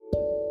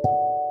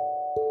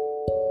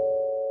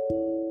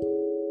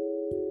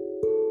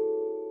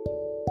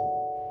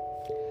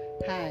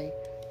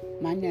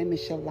My name is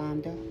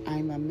Shalonda.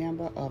 I'm a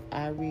member of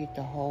I Read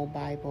the Whole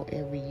Bible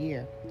Every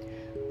Year.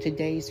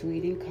 Today's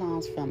reading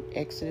comes from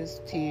Exodus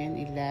 10,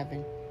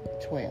 11,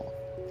 12.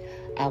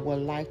 I would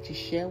like to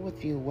share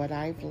with you what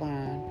I've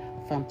learned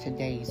from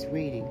today's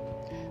reading.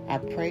 I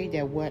pray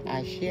that what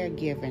I share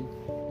give an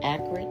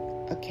accurate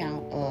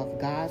account of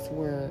God's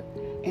Word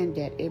and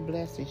that it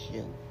blesses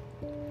you.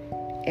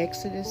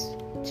 Exodus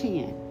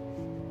 10.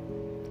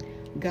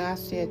 God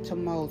said to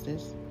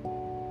Moses,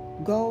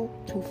 "Go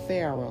to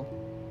Pharaoh,"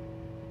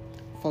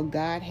 for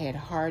God had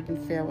hardened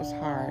Pharaoh's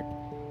heart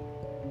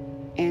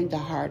and the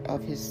heart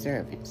of his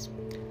servants.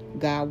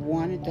 God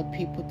wanted the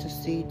people to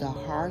see the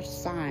harsh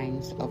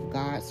signs of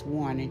God's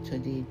warning to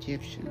the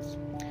Egyptians.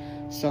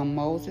 So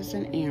Moses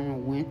and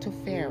Aaron went to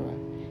Pharaoh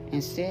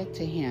and said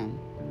to him,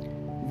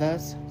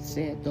 "Thus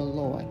said the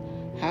Lord,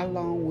 how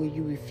long will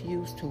you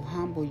refuse to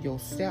humble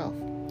yourself?"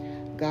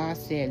 God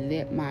said,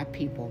 "Let my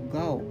people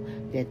go,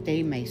 that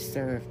they may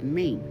serve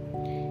me.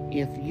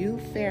 If you,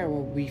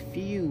 Pharaoh,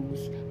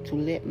 refuse to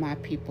let my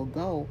people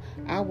go,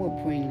 I will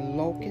bring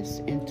locusts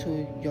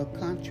into your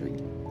country.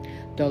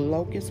 The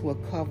locusts will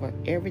cover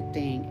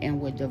everything and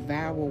will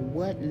devour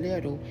what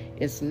little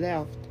is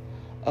left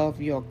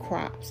of your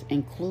crops,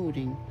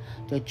 including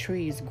the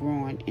trees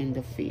growing in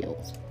the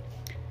fields."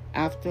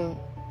 After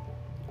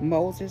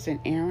Moses and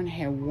Aaron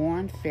had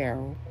warned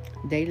Pharaoh,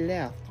 they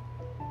left.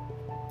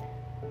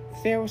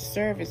 Pharaoh's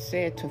servants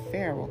said to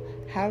Pharaoh,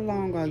 "How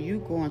long are you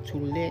going to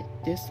let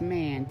this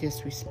man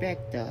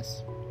disrespect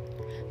us?"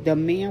 The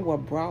men were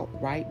brought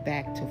right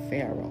back to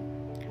Pharaoh.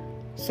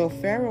 So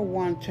Pharaoh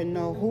wanted to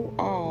know who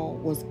all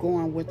was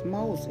going with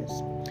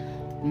Moses.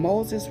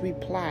 Moses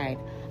replied,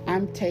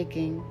 "I'm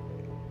taking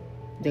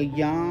the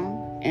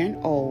young and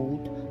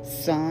old,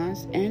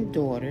 sons and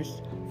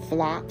daughters,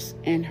 flocks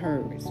and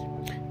herds,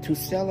 to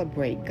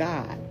celebrate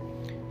God."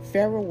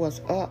 Pharaoh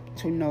was up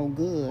to no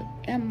good,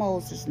 and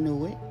Moses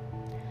knew it.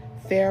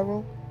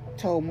 Pharaoh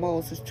told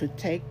Moses to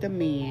take the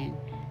men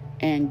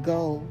and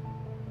go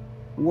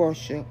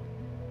worship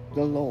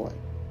the Lord.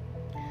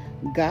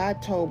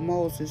 God told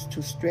Moses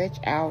to stretch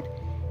out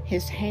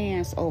his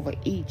hands over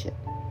Egypt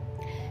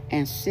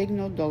and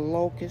signal the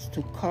locusts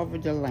to cover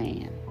the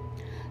land.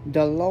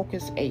 The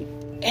locusts ate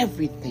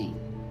everything.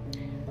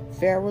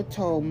 Pharaoh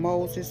told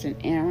Moses and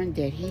Aaron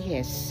that he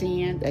had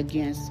sinned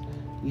against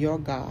your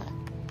God.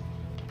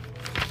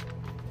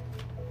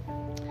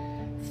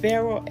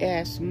 Pharaoh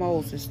asked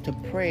Moses to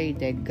pray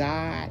that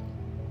God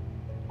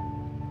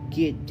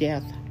get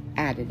death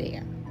out of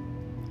there.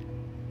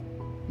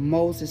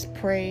 Moses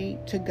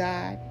prayed to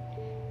God,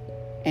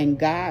 and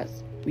God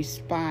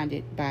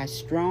responded by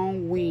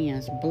strong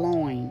winds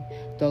blowing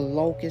the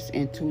locusts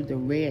into the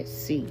Red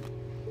Sea.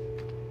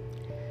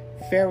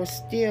 Pharaoh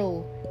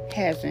still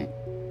hasn't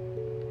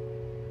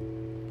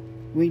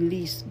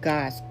released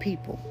God's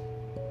people.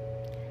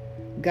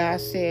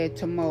 God said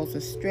to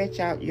Moses, "Stretch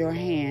out your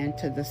hand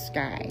to the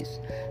skies.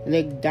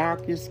 Let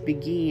darkness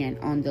begin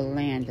on the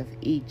land of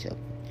Egypt."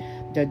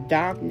 The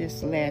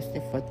darkness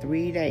lasted for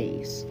 3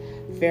 days.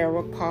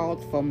 Pharaoh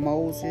called for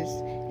Moses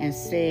and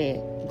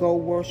said, "Go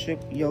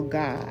worship your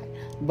God,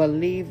 but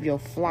leave your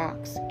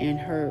flocks and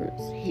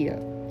herds here.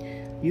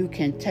 You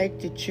can take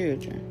the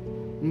children."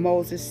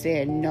 Moses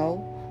said,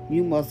 "No,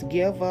 you must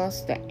give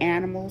us the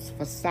animals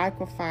for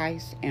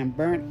sacrifice and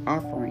burnt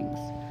offerings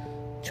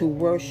to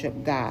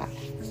worship God."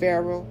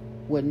 Pharaoh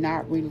would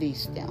not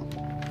release them.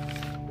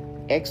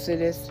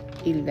 Exodus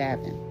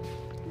 11.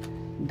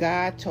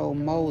 God told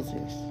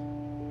Moses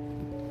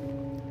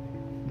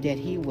that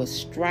he would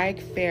strike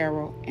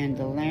Pharaoh and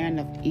the land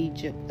of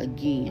Egypt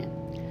again.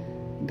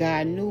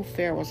 God knew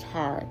Pharaoh's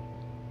heart.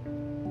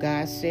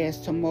 God says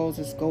to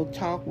Moses, "Go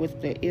talk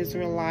with the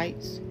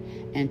Israelites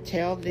and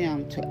tell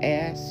them to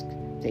ask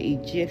the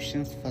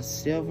Egyptians for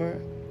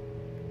silver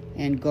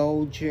and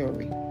gold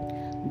jewelry."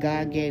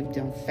 God gave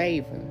them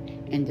favor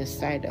in the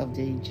sight of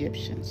the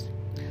Egyptians.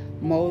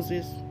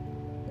 Moses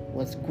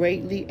was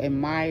greatly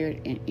admired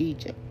in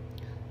Egypt.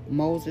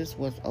 Moses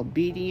was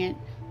obedient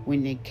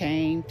when it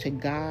came to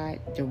God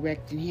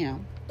directing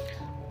him.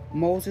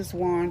 Moses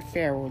warned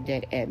Pharaoh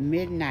that at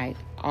midnight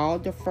all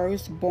the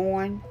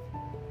firstborn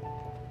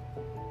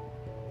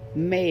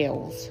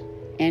males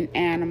and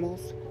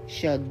animals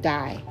shall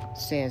die,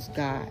 says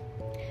God.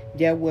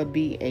 There will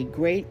be a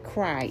great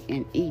cry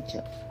in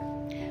Egypt.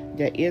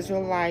 The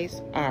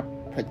Israelites are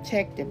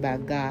protected by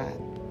God.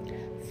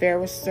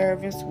 Pharaoh's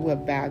servants will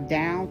bow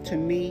down to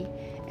me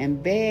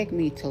and beg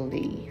me to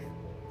leave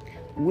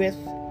with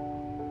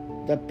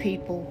the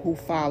people who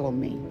follow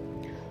me.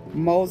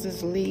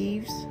 Moses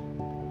leaves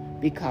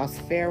because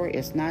Pharaoh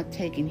is not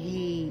taking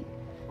heed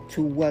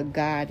to what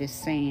God is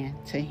saying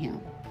to him.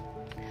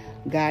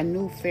 God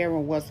knew Pharaoh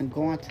wasn't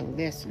going to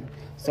listen,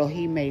 so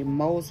he made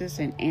Moses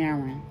and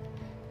Aaron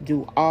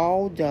do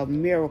all the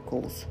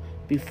miracles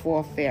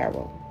before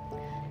Pharaoh.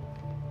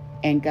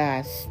 And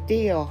God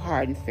still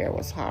hardened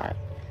Pharaoh's heart.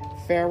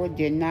 Pharaoh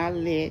did not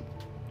let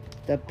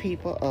the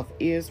people of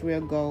Israel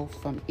go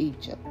from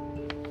Egypt.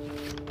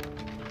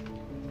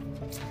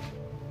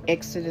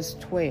 Exodus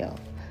 12.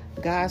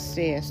 God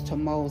says to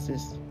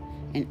Moses,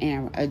 and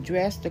Aaron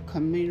addressed the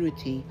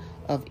community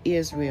of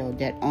Israel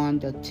that on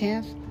the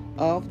 10th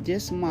of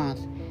this month,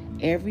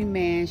 every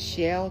man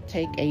shall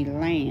take a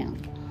lamb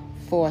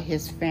for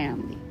his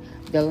family.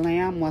 The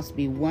lamb must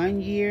be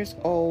 1 year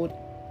old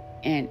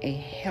and a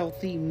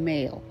healthy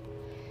male.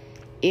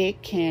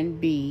 It can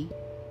be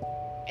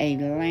a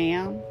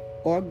lamb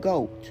or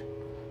goat.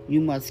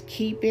 You must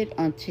keep it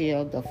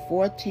until the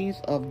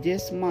 14th of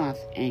this month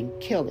and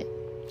kill it.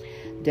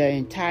 The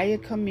entire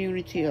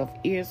community of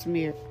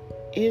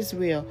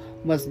Israel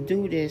must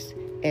do this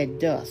at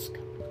dusk.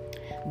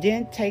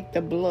 Then take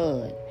the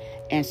blood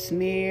and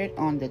smear it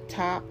on the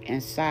top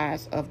and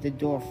sides of the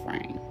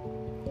doorframe.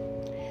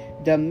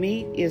 The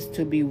meat is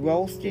to be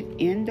roasted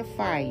in the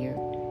fire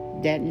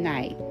that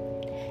night,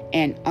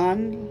 and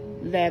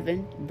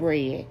unleavened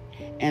bread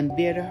and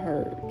bitter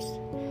herbs.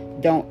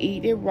 Don't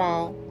eat it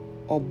raw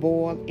or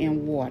boiled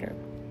in water.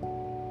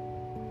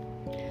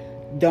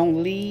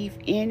 Don't leave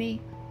any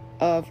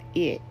of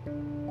it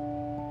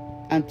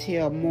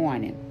until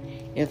morning.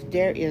 If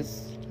there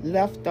is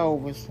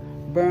leftovers,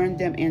 burn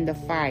them in the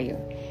fire.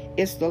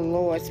 It's the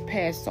Lord's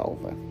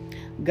Passover.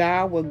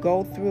 God will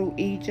go through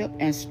Egypt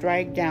and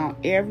strike down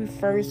every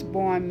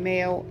firstborn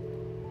male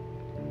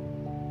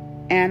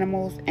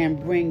animals and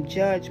bring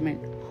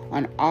judgment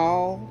on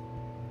all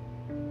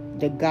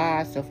the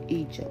gods of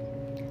Egypt.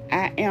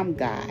 I am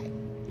God.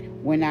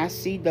 When I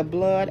see the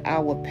blood, I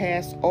will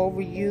pass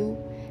over you,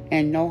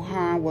 and no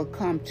harm will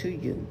come to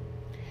you.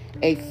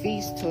 A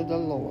feast to the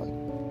Lord.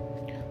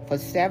 For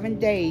 7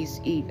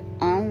 days eat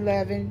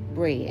unleavened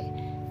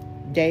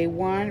bread. Day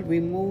 1,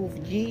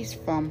 remove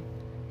yeast from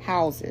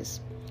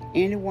houses.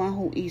 Anyone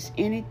who eats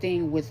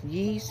anything with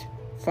yeast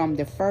from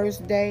the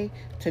first day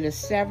to the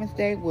 7th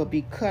day will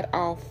be cut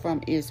off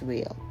from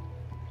Israel.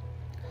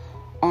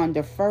 On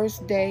the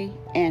first day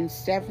and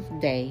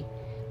 7th day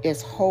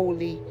is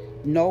holy.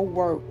 No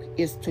work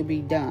is to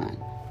be done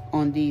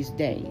on these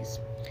days.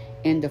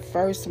 In the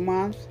first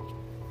month,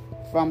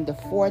 from the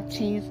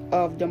 14th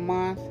of the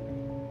month,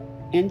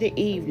 in the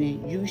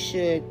evening, you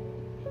should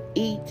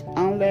eat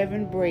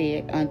unleavened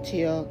bread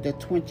until the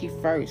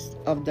 21st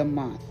of the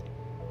month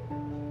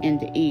in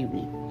the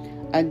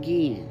evening.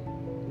 Again,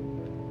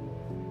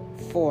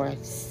 for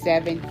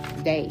 7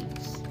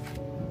 days.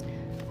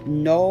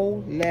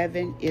 No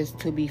leaven is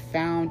to be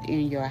found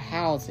in your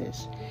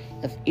houses.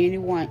 If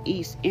anyone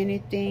eats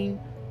anything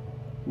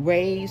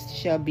raised,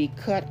 shall be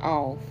cut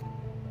off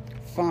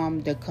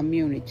from the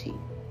community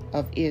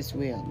of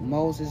Israel.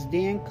 Moses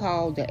then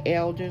called the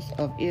elders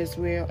of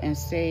Israel and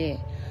said,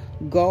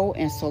 Go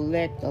and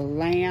select a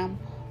lamb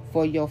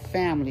for your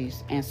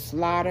families and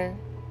slaughter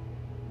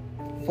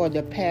for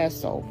the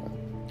Passover.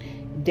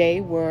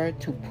 They were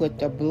to put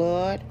the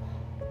blood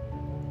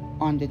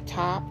on the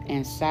top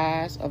and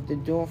sides of the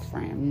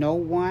doorframe. No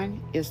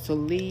one is to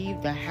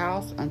leave the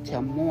house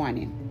until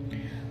morning.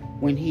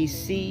 When he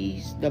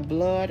sees the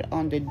blood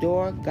on the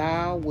door,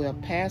 God will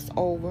pass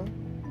over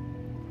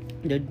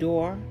the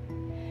door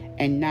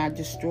and not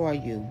destroy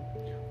you.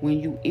 When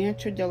you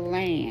enter the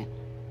land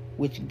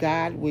which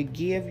God will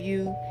give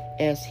you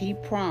as he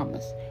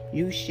promised,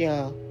 you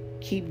shall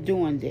keep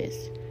doing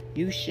this.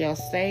 You shall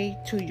say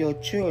to your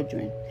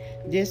children,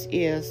 This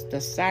is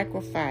the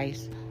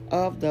sacrifice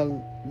of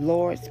the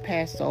Lord's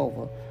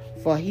Passover,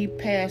 for he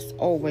passed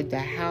over the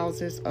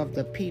houses of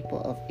the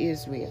people of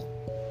Israel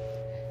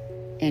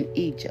and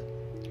Egypt.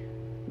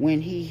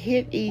 When he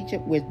hit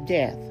Egypt with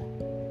death,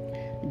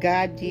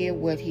 God did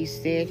what he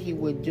said he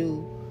would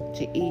do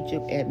to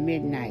Egypt at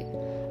midnight.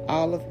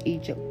 All of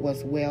Egypt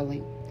was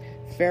wailing.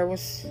 Pharaoh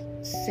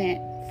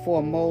sent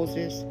for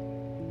Moses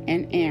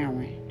and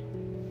Aaron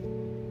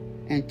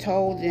and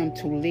told them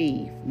to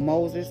leave.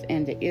 Moses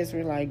and the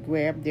Israelites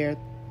grabbed their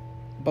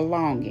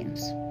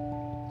belongings.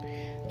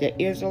 The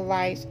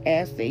Israelites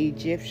asked the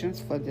Egyptians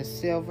for the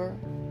silver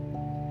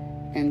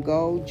and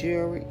gold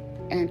jewelry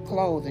and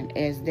clothing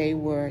as they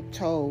were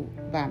told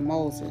by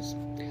Moses.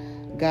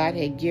 God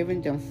had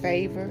given them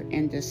favor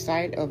in the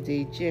sight of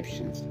the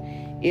Egyptians.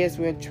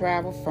 Israel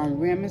traveled from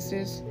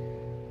Ramesses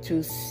to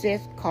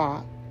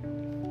Sithkar,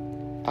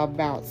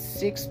 about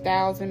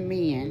 6,000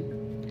 men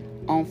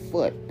on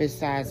foot,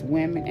 besides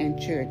women and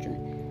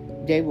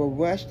children. They were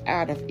rushed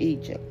out of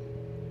Egypt.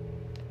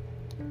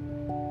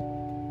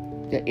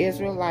 The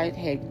Israelites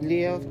had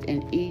lived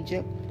in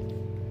Egypt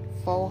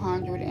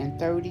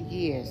 430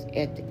 years.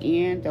 At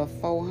the end of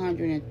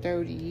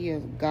 430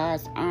 years,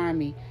 God's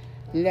army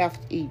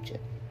left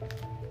Egypt.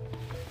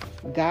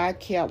 God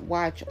kept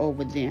watch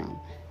over them.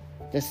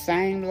 The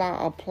same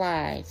law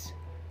applies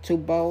to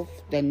both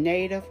the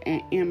native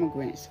and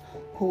immigrants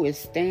who is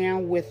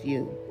staying with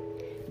you.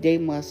 They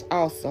must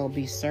also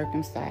be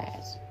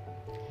circumcised.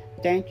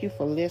 Thank you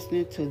for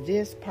listening to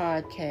this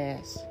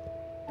podcast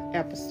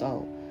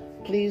episode.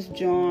 Please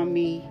join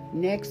me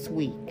next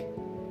week.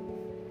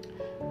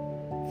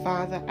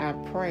 Father, I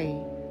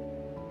pray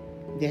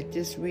that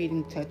this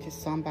reading touches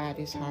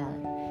somebody's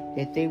heart,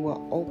 that they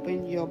will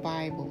open your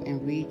Bible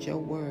and read your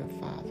word,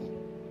 Father,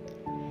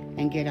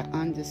 and get an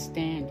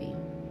understanding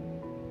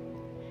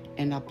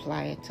and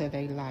apply it to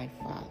their life,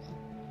 Father.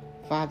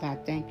 Father, I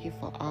thank you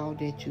for all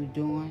that you're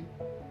doing.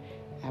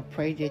 I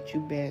pray that you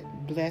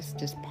bless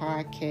this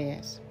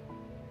podcast.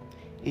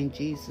 In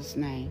Jesus'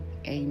 name,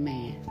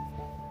 amen.